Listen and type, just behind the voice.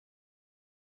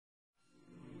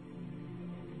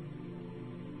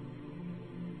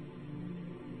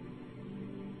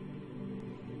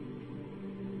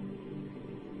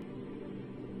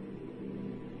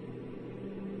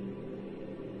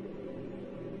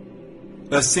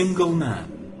A single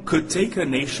man could take a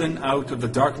nation out of the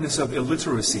darkness of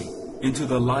illiteracy into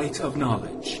the light of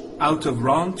knowledge, out of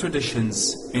wrong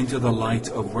traditions into the light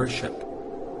of worship.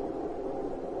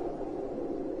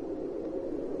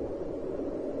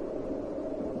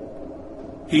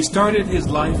 He started his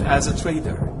life as a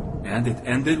trader, and it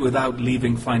ended without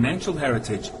leaving financial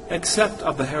heritage except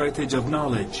of the heritage of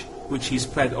knowledge, which he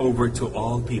spread over to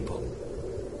all people.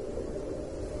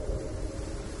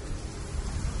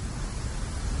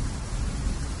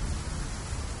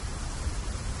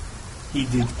 He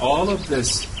did all of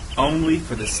this only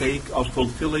for the sake of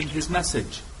fulfilling his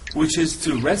message, which is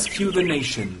to rescue the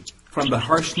nation from the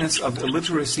harshness of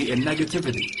illiteracy and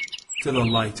negativity to the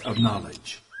light of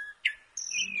knowledge.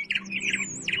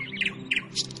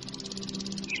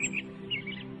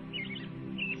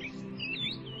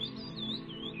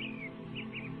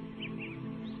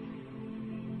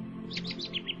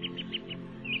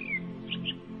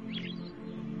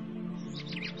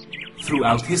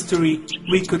 Throughout history,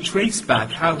 we could trace back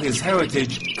how his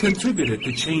heritage contributed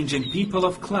to changing people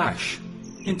of clash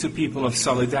into people of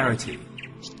solidarity.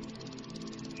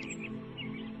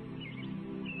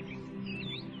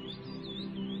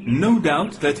 No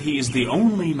doubt that he is the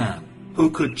only man who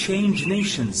could change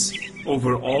nations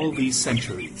over all these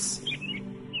centuries.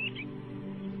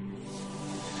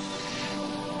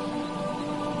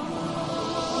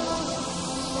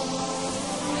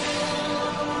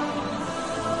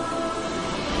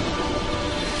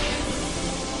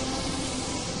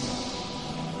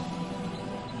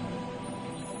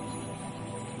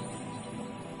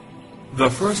 The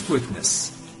first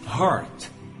witness, heart,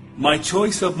 my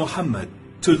choice of Muhammad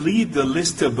to lead the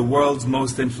list of the world's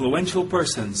most influential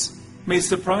persons, may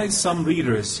surprise some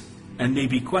readers and may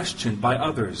be questioned by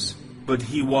others, but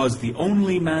he was the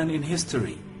only man in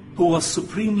history who was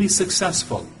supremely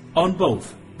successful on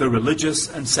both the religious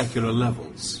and secular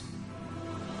levels.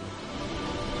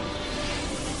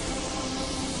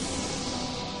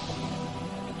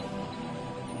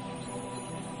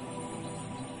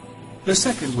 The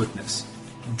second witness,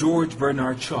 George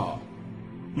Bernard Shaw.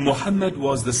 Muhammad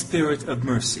was the spirit of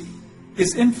mercy.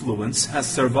 His influence has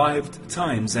survived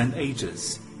times and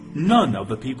ages. None of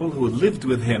the people who lived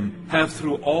with him have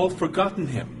through all forgotten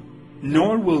him,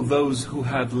 nor will those who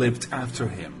have lived after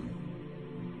him.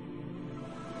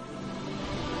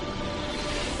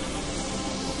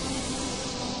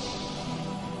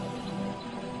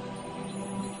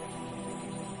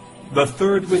 The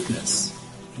third witness,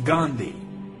 Gandhi.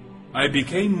 I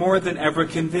became more than ever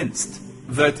convinced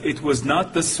that it was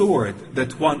not the sword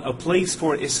that won a place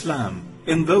for Islam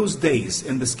in those days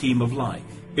in the scheme of life.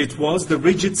 It was the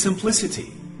rigid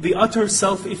simplicity, the utter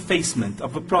self-effacement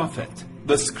of a prophet,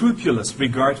 the scrupulous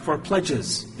regard for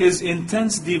pledges, his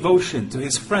intense devotion to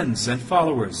his friends and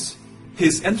followers,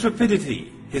 his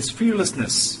intrepidity, his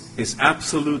fearlessness, his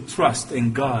absolute trust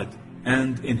in God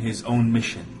and in his own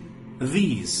mission.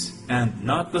 These, and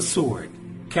not the sword,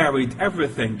 carried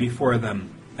everything before them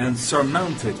and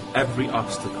surmounted every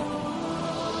obstacle.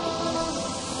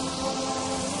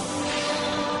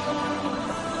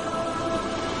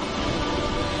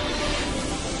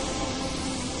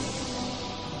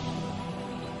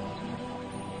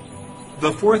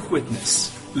 The fourth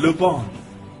witness, Le Bon.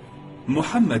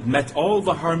 Muhammad met all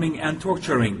the harming and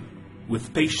torturing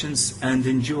with patience and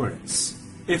endurance.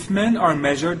 If men are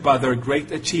measured by their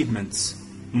great achievements,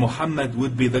 Muhammad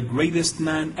would be the greatest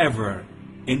man ever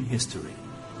in history.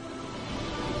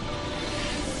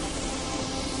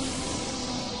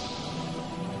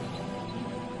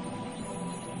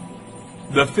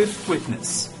 The fifth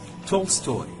witness,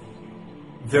 Tolstoy.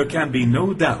 There can be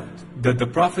no doubt that the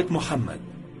Prophet Muhammad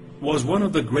was one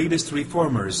of the greatest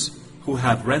reformers who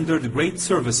have rendered great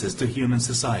services to human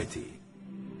society.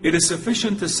 It is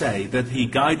sufficient to say that he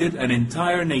guided an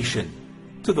entire nation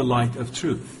to the light of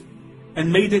truth, and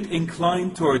made it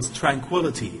incline towards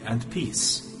tranquility and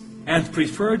peace, and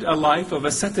preferred a life of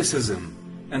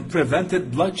asceticism, and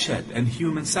prevented bloodshed and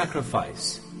human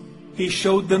sacrifice. He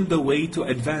showed them the way to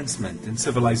advancement in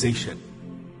civilization.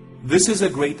 This is a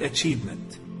great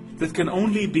achievement that can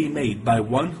only be made by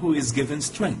one who is given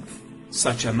strength.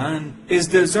 Such a man is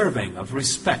deserving of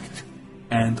respect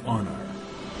and honor.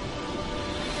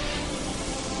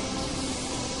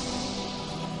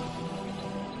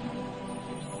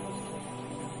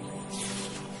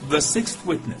 The sixth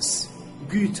witness,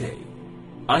 Goethe.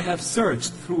 I have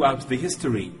searched throughout the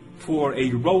history for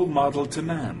a role model to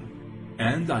man,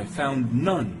 and I found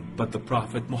none but the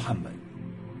Prophet Muhammad.